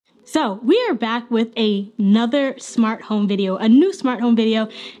So we are back with another smart home video, a new smart home video,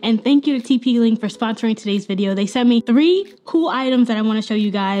 and thank you to TP-Link for sponsoring today's video. They sent me 3 cool items that I want to show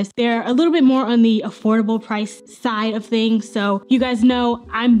you guys. They're a little bit more on the affordable price side of things, so you guys know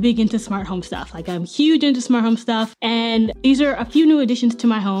I'm big into smart home stuff. Like, I'm huge into smart home stuff, and these are a few new additions to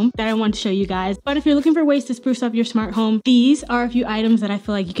my home that I want to show you guys. But if you're looking for ways to spruce up your smart home, these are a few items that I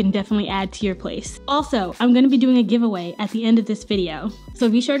feel like you can definitely add to your place. Also, I'm going to be doing a giveaway at the end of this video, so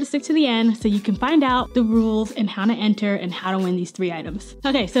be sure to stick to the end so you can find out the rules and how to enter and how to win these 3 items.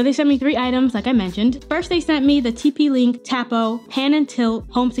 Okay, so they sent me 3 items like I mentioned. First, they sent me the TP-Link Tapo Pan and Tilt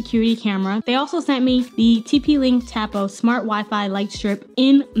Home Security Camera. They also sent me the TP-Link Tapo Smart Wi-Fi Light Strip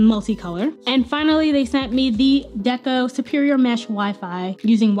in multicolor. And finally, they sent me the Deco Superior Mesh Wi-Fi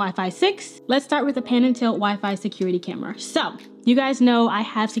using Wi-Fi 6. Let's start with the Pan and Tilt Wi-Fi Security Camera. So, you guys know I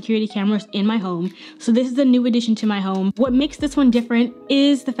have security cameras in my home, so this is a new addition to my home. What makes this one different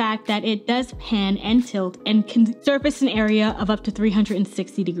is the fact that it does pan and tilt and can surface an area of up to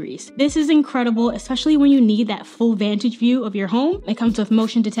 360 degrees. This is incredible, especially when you need that full vantage view of your home. It comes with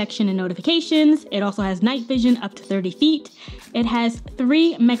motion detection and notifications. It also has night vision up to 30 feet. It has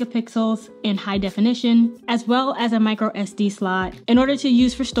 3 megapixels in high definition, as well as a micro SD slot in order to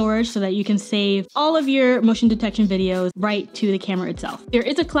use for storage so that you can save all of your motion detection videos right to the camera itself. There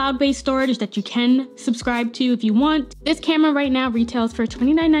is a cloud-based storage that you can subscribe to if you want. This camera right now retails for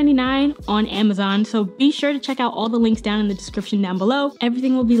 $29.99 on Amazon, so be sure to check out all the links down in the description down below.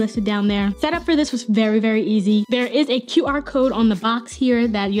 Everything will be listed down there. Setup for this was very, very easy. There is a QR code on the box here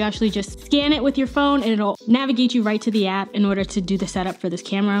that you actually just scan it with your phone and it'll navigate you right to the app in order to do the setup for this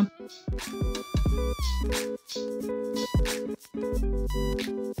camera.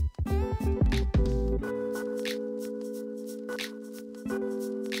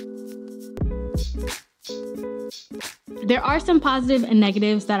 There are some positive and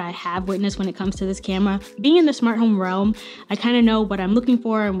negatives that I have witnessed when it comes to this camera. Being in the smart home realm, I kind of know what I'm looking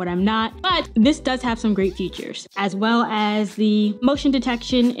for and what I'm not, but this does have some great features, as well as the motion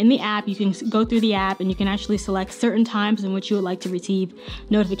detection in the app. You can go through the app and you can actually select certain times in which you would like to receive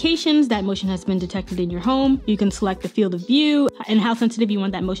notifications that motion has been detected in your home. You can select the field of view and how sensitive you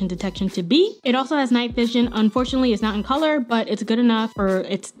want that motion detection to be. It also has night vision. Unfortunately, it's not in color, but it's good enough for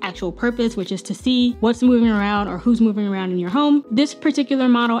its actual purpose, which is to see what's moving around or who's moving around in your home. This particular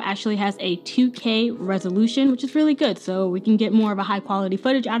model actually has a 2K resolution, which is really good, so we can get more of a high quality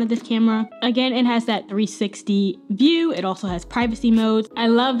footage out of this camera. Again, it has that 360 view. It also has privacy modes. I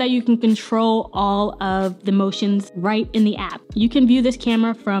love that you can control all of the motions right in the app. You can view this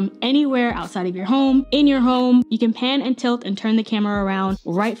camera from anywhere outside of your home, in your home. You can pan and tilt and turn the camera around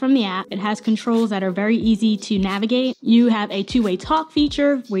right from the app. It has controls that are very easy to navigate. You have a 2-way talk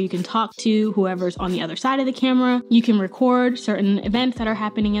feature where you can talk to whoever's on the other side of the camera. You can record certain events that are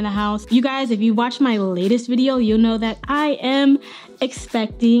happening in the house. You guys, if you watched my latest video, you'll know that I am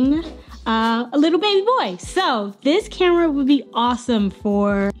expecting a little baby boy. So this camera would be awesome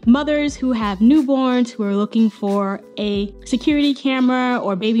for mothers who have newborns who are looking for a security camera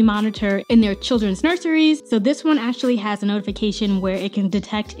or baby monitor in their children's nurseries. So this one actually has a notification where it can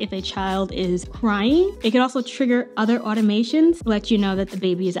detect if a child is crying. It can also trigger other automations to let you know that the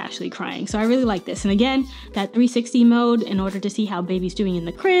baby is actually crying. So I really like this. And again, that 360 mode in order to see how baby's doing in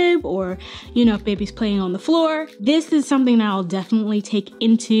the crib, or, you know, if baby's playing on the floor. This is something that I'll definitely take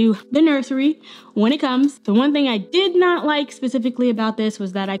into the nursery when it comes. The one thing I did not like specifically about this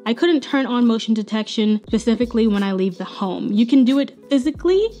was that I couldn't turn on motion detection specifically when I leave the home. You can do it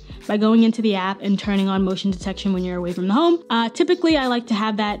physically by going into the app and turning on motion detection when you're away from the home. Typically, I like to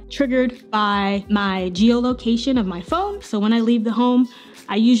have that triggered by my geolocation of my phone. So when I leave the home,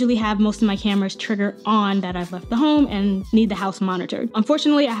 I usually have most of my cameras trigger on that I've left the home and need the house monitored.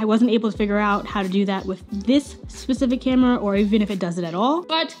 Unfortunately, I wasn't able to figure out how to do that with this specific camera, or even if it does it at all.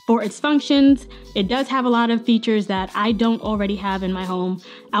 But for its functions, it does have a lot of features that I don't already have in my home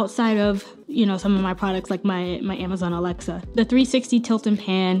outside of, you know, some of my products like my Amazon Alexa. The 360 tilt and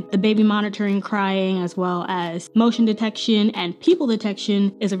pan, the baby monitoring crying, as well as motion detection and people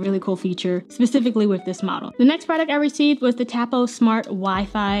detection is a really cool feature, specifically with this model. The next product I received was the Tapo Smart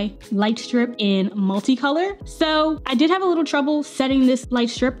Wi-Fi Light Strip in multicolor. So I did have a little trouble setting this light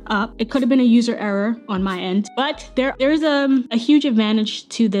strip up. It could have been a user error on my end, but there's a huge advantage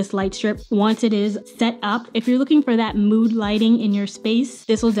to this light strip once it is set up. If you're looking for that mood lighting in your space,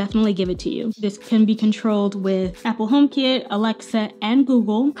 this will definitely give it to you. you. This can be controlled with Apple HomeKit, Alexa, and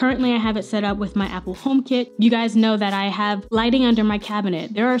Google. Currently, I have it set up with my Apple HomeKit. You guys know that I have lighting under my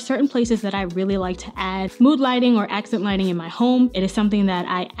cabinet. There are certain places that I really like to add mood lighting or accent lighting in my home. It is something that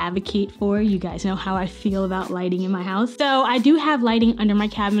I advocate for. You guys know how I feel about lighting in my house. So I do have lighting under my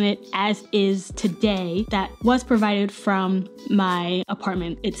cabinet as is today that was provided from my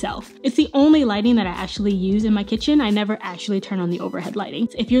apartment itself. It's the only lighting that I actually use in my kitchen. I never actually turn on the overhead lighting.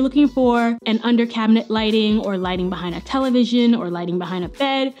 If you're looking for an under cabinet lighting or lighting behind a television or lighting behind a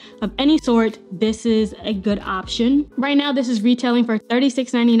bed of any sort, this is a good option. Right now, this is retailing for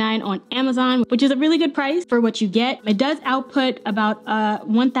 $36.99 on Amazon, which is a really good price for what you get. It does output about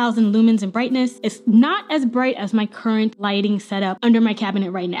 1,000 lumens in brightness. It's not as bright as my current lighting setup under my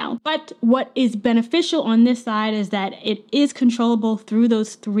cabinet right now. But what is beneficial on this side is that it is controllable through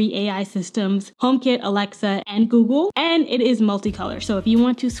those 3 AI systems, HomeKit, Alexa, and Google, and it is multicolor. So if you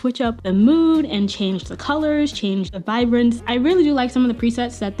want to switch up the mood and change the colors, change the vibrance, I really do like some of the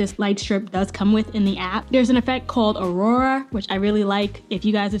presets that this light strip does come with in the app. There's an effect called Aurora, which I really like. If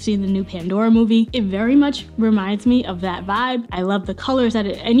you guys have seen the new Pandora movie, it very much reminds me of that vibe. I love the colors that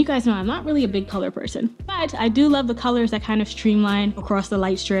it, and you guys know I'm not really a big color person, but I do love the colors that kind of streamline across the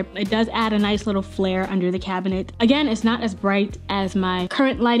light strip. It does add a nice little flare under the cabinet. Again, it's not as bright as my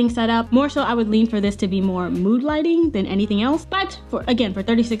current lighting setup. More so, I would lean for this to be more mood lighting than anything else, but for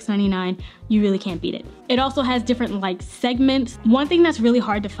 $36.99, you really can't beat it. It also has different light segments. One thing that's really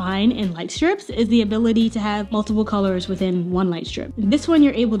hard to find in light strips is the ability to have multiple colors within one light strip. This one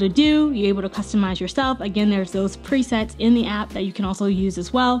you're able to do, you're able to customize yourself. Again, there's those presets in the app that you can also use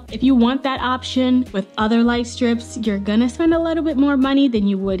as well. If you want that option with other light strips, you're gonna spend a little bit more money than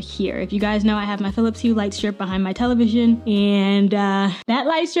you would here. If you guys know, I have my Philips Hue light strip behind my television, and that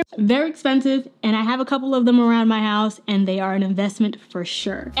light strip, very expensive, and I have a couple of them around my house, and they are an investment for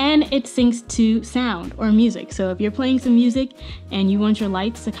sure. And it syncs to sound or music. So if you're playing some music and you want your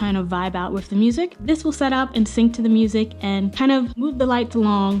lights to kind of vibe out with the music, this will set up and sync to the music and kind of move the lights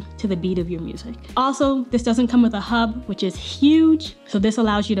along to the beat of your music. Also, this doesn't come with a hub, which is huge. So this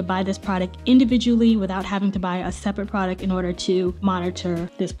allows you to buy this product individually without having to buy a separate product in order to monitor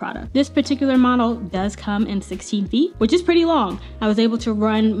this product. This particular model does come in 16 feet, which is pretty long. I was able to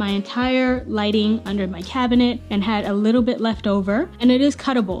run my entire lighting under my cabinet and had a little bit left over, and it is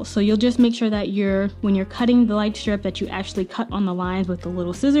cuttable. So you'll just make sure that when you're cutting the light strip, that you actually cut on the lines with the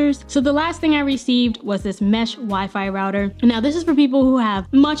little scissors. So the last thing I received was this mesh Wi-Fi router. Now this is for people who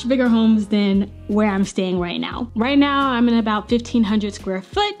have much bigger homes than where I'm staying right now. Right now I'm in about 1,500 square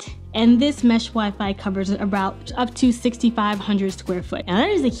foot. And this mesh Wi-Fi covers about up to 6,500 square foot. Now that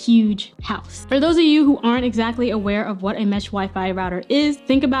is a huge house. For those of you who aren't exactly aware of what a mesh Wi-Fi router is,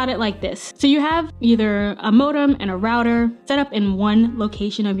 think about it like this. So you have either a modem and a router set up in one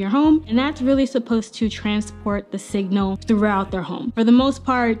location of your home, and that's really supposed to transport the signal throughout their home. For the most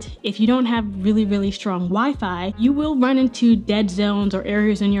part, if you don't have really strong Wi-Fi, you will run into dead zones or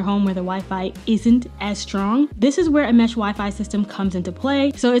areas in your home where the Wi-Fi isn't as strong. This is where a mesh Wi-Fi system comes into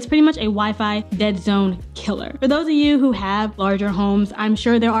play. So it's pretty much a Wi-Fi dead zone killer. For those of you who have larger homes, I'm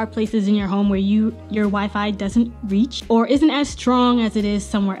sure there are places in your home where your Wi-Fi doesn't reach or isn't as strong as it is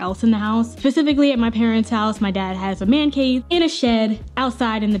somewhere else in the house. Specifically at my parents' house, my dad has a man cave in a shed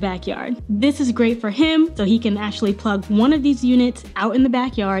outside in the backyard. This is great for him, so he can actually plug one of these units out in the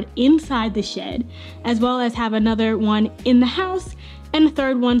backyard inside the shed, as well as have another one in the house and a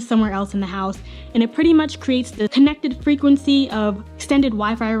third one somewhere else in the house. And it pretty much creates the connected frequency of extended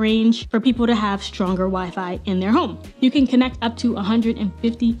Wi-Fi range for people to have stronger Wi-Fi in their home. You can connect up to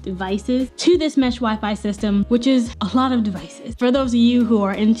 150 devices to this mesh Wi-Fi system, which is a lot of devices. For those of you who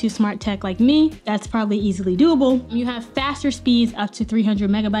are into smart tech like me, that's probably easily doable. You have faster speeds up to 300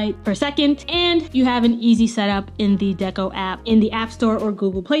 megabytes per second, and you have an easy setup in the Deco app in the App Store or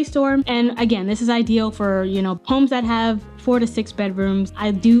Google Play Store. And again, this is ideal for, homes that have 4 to 6 bedrooms.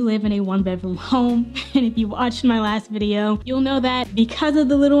 I do live in a 1-bedroom home, and if you watched my last video, you'll know that because of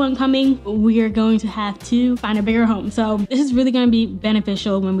the little one coming, we are going to have to find a bigger home. So this is really going to be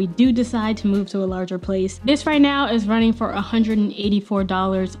beneficial when we do decide to move to a larger place. This right now is running for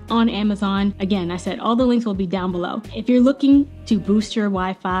 $184 on Amazon. Again, I said all the links will be down below. If you're looking to boost your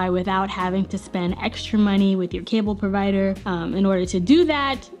Wi-Fi without having to spend extra money with your cable provider, in order to do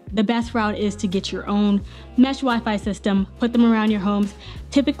that, the best route is to get your own mesh Wi-Fi system, put them around your homes.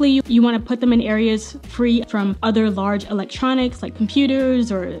 Typically, you want to put them in areas free from other large electronics like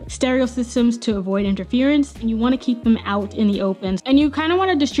computers or stereo systems to avoid interference. And you want to keep them out in the open. And you kind of want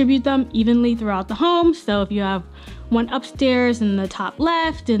to distribute them evenly throughout the home. So if you have one upstairs in the top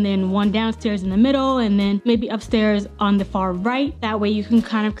left, and then one downstairs in the middle, and then maybe upstairs on the far right. That way you can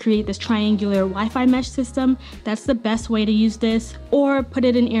kind of create this triangular Wi-Fi mesh system. That's the best way to use this, or put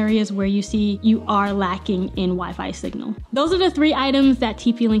it in areas where you see you are lacking in Wi-Fi signal. Those are the 3 items that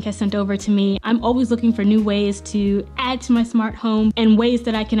TP-Link has sent over to me. I'm always looking for new ways to add to my smart home and ways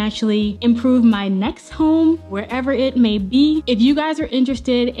that I can actually improve my next home, wherever it may be. If you guys are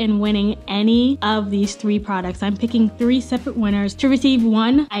interested in winning any of these 3 products, I'm picking 3 separate winners to receive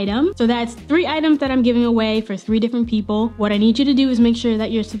 1 item. So that's 3 items that I'm giving away for 3 different people. What I need you to do is make sure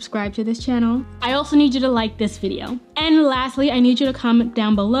that you're subscribed to this channel. I also need you to like this video. And lastly, I need you to comment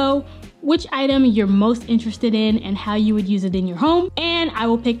down below which item you're most interested in and how you would use it in your home. And I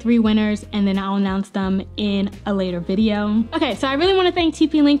will pick 3 winners and then I'll announce them in a later video. Okay, so I really want to thank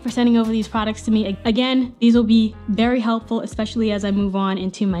TP-Link for sending over these products to me. Again, these will be very helpful, especially as I move on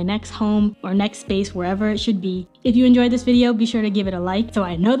into my next home or next space, wherever it should be. If you enjoyed this video, be sure to give it a like so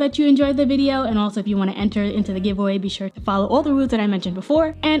I know that you enjoyed the video. And also if you want to enter into the giveaway, be sure to follow all the rules that I mentioned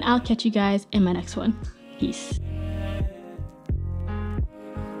before. And I'll catch you guys in my next one. Peace.